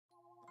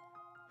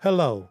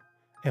Hello,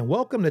 and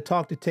welcome to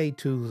Talk to Tay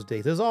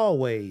Tuesdays. As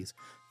always,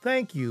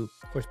 thank you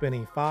for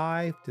spending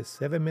 5 to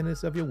 7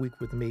 minutes of your week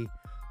with me,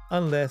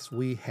 unless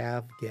we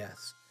have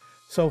guests.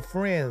 So,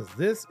 friends,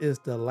 this is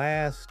the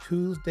last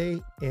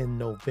Tuesday in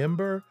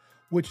November,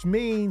 which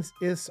means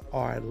it's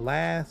our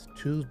last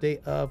Tuesday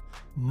of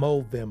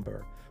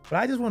Movember. But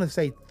I just want to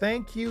say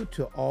thank you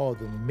to all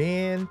the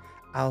men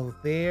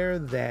out there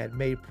that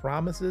made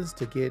promises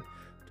to get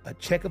a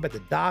checkup at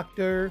the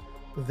doctor,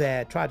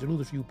 that tried to lose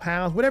a few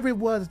pounds, whatever it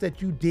was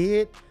that you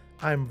did,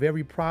 I'm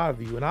very proud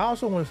of you. And I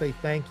also want to say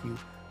thank you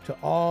to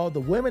all the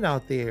women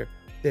out there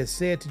that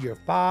said to your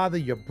father,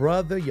 your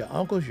brother, your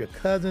uncles, your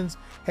cousins,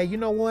 hey, you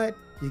know what?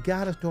 You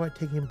got to start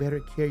taking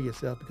better care of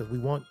yourself because we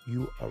want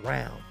you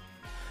around.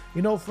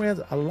 You know, friends,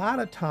 a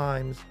lot of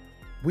times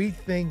we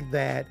think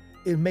that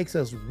it makes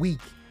us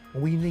weak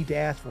when we need to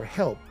ask for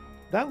help.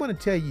 But I'm going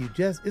to tell you,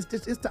 it's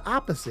the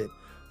opposite.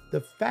 The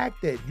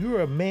fact that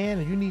you're a man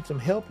and you need some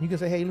help, and you can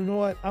say, hey, you know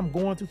what? I'm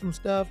going through some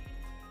stuff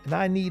and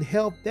I need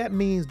help. That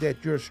means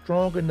that you're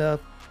strong enough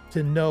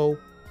to know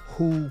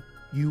who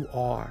you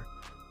are.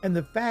 And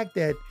the fact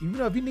that,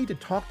 if you need to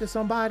talk to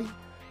somebody,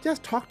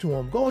 just talk to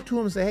them. Go to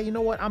them and say, hey, you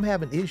know what? I'm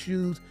having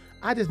issues.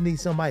 I just need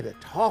somebody to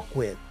talk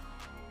with.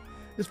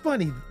 It's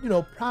funny,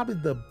 probably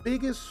the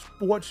biggest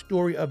sports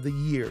story of the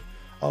year,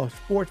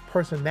 sports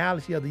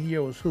personality of the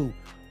year was who?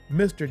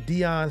 Mr.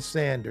 Deion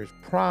Sanders,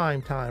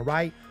 prime time,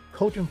 right?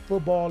 Coaching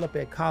football up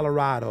at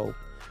Colorado.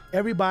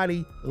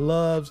 Everybody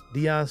loves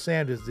Deion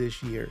Sanders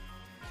this year.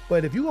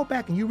 But if you go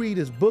back and you read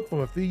his book from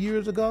a few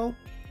years ago,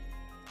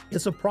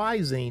 it's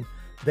surprising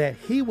that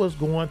he was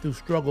going through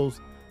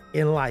struggles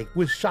in life,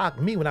 which shocked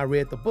me when I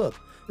read the book.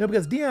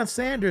 Because Deion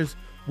Sanders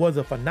was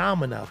a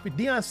phenomenon.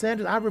 Deion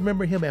Sanders, I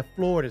remember him at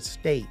Florida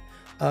State,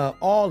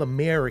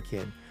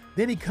 All-American.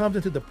 Then he comes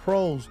into the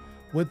pros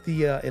with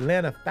the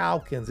Atlanta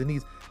Falcons,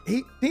 and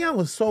Deion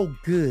was so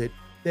good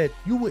that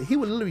he would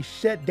literally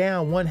shut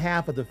down one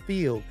half of the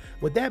field.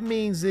 What that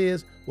means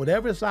is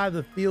whatever side of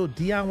the field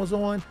Deion was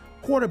on,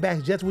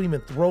 quarterbacks just wouldn't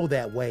even throw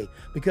that way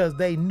because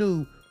they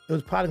knew it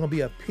was probably going to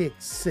be a pick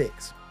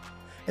six.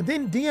 And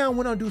then Deion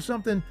went on to do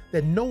something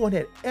that no one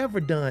had ever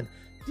done.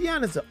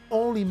 Deion is the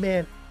only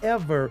man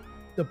ever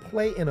to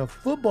play in a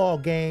football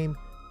game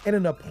and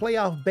in a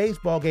playoff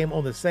baseball game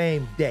on the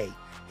same day.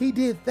 He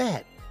did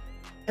that.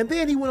 And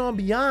then he went on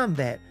beyond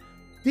that.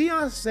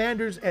 Deion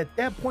Sanders at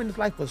that point in his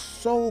life was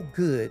so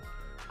good.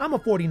 I'm a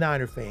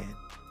 49er fan.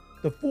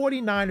 The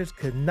 49ers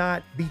could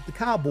not beat the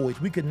Cowboys.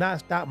 We could not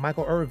stop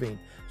Michael Irvin.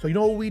 So you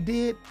know what we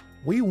did?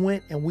 We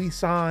went and we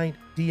signed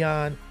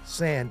Deion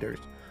Sanders.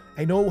 And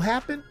you know what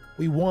happened?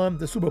 We won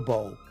the Super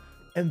Bowl.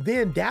 And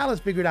then Dallas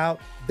figured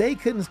out they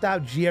couldn't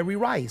stop Jerry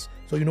Rice.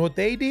 So you know what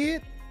they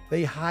did?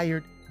 They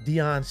hired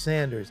Deion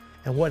Sanders.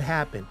 And what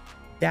happened?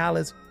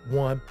 Dallas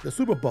won the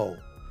Super Bowl.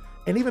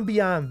 And even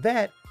beyond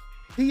that,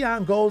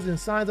 Deion goes and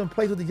signs and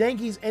plays with the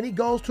Yankees, and he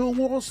goes to a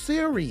World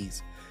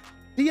Series.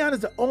 Deion is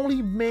the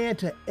only man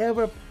to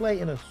ever play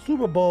in a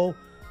Super Bowl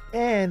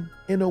and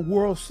in a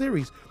World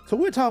Series. So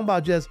we're talking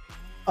about just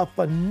a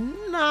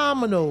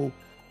phenomenal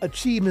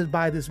achievement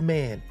by this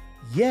man.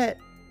 Yet,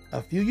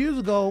 a few years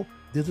ago,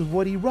 this is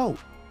what he wrote.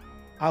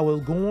 I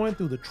was going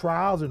through the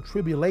trials and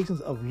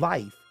tribulations of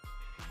life.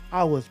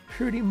 I was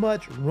pretty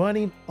much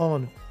running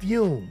on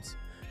fumes.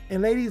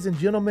 And ladies and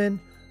gentlemen,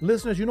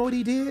 listeners, you know what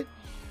he did?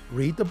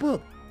 Read the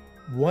book.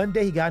 One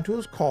day he got into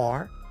his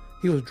car.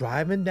 He was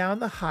driving down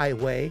the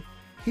highway.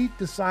 He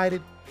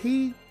decided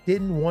he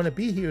didn't want to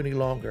be here any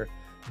longer.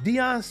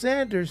 Deion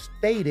Sanders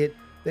stated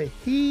that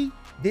he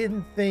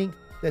didn't think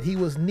that he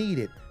was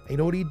needed. And you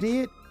know what he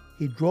did?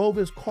 He drove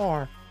his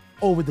car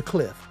over the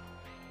cliff.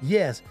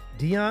 Yes,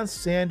 Deion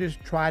Sanders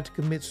tried to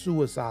commit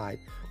suicide,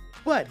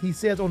 but he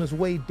says on his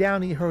way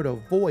down, he heard a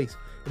voice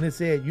and it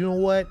said, you know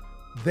what?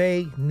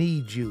 They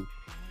need you.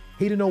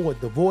 He didn't know what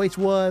the voice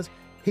was.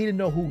 He didn't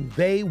know who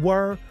they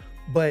were,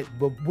 but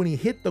when he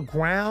hit the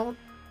ground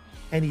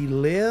and he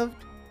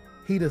lived,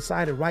 he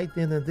decided right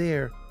then and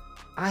there,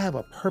 I have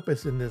a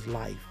purpose in this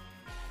life.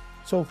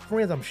 So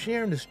friends, I'm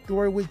sharing this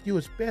story with you,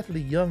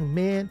 especially young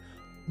men,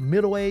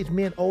 middle-aged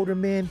men, older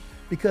men,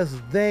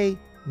 because they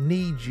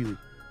need you.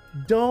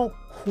 Don't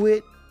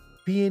quit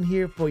being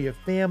here for your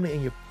family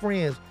and your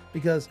friends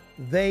because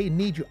they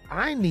need you.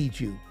 I need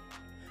you.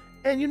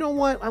 And you know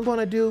what I'm going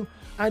to do?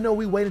 I know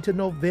we wait until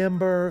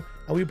November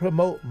and we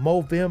promote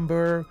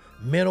Movember,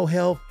 mental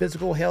health,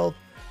 physical health.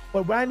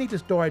 But what I need to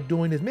start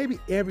doing is maybe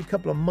every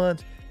couple of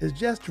months is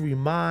just to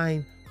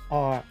remind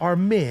our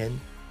men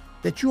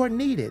that you are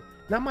needed.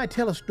 And I might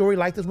tell a story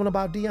like this one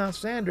about Deion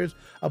Sanders,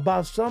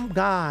 about some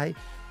guy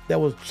that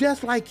was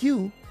just like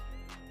you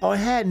or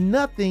had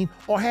nothing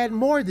or had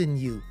more than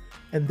you.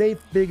 And they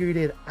figured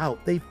it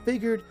out. They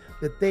figured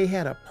that they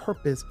had a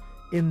purpose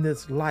in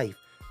this life.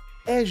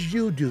 As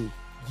you do,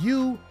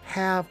 you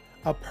have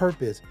a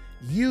purpose.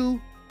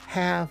 You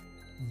have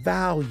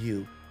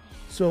value.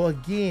 So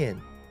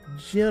again,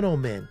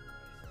 gentlemen,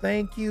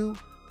 thank you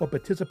for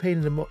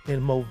participating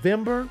in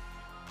Movember.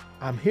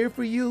 I'm here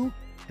for you,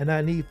 and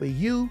I need for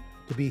you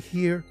to be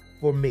here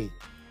for me.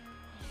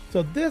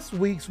 So this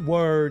week's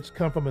words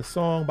come from a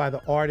song by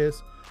the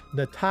artist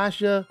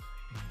Natasha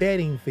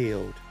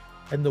Bedingfield.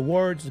 And the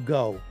words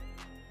go,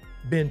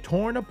 been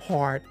torn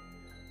apart,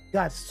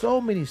 got so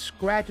many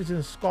scratches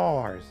and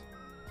scars.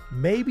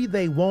 Maybe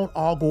they won't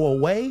all go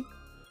away,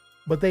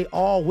 but they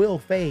all will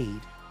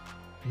fade.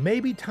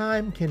 Maybe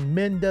time can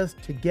mend us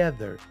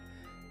together.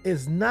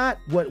 It's not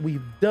what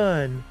we've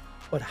done,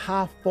 but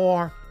how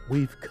far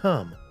we've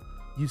come.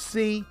 You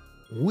see,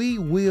 we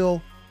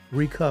will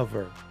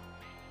recover.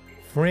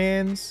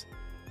 Friends,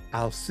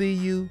 I'll see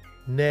you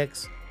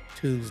next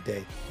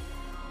Tuesday.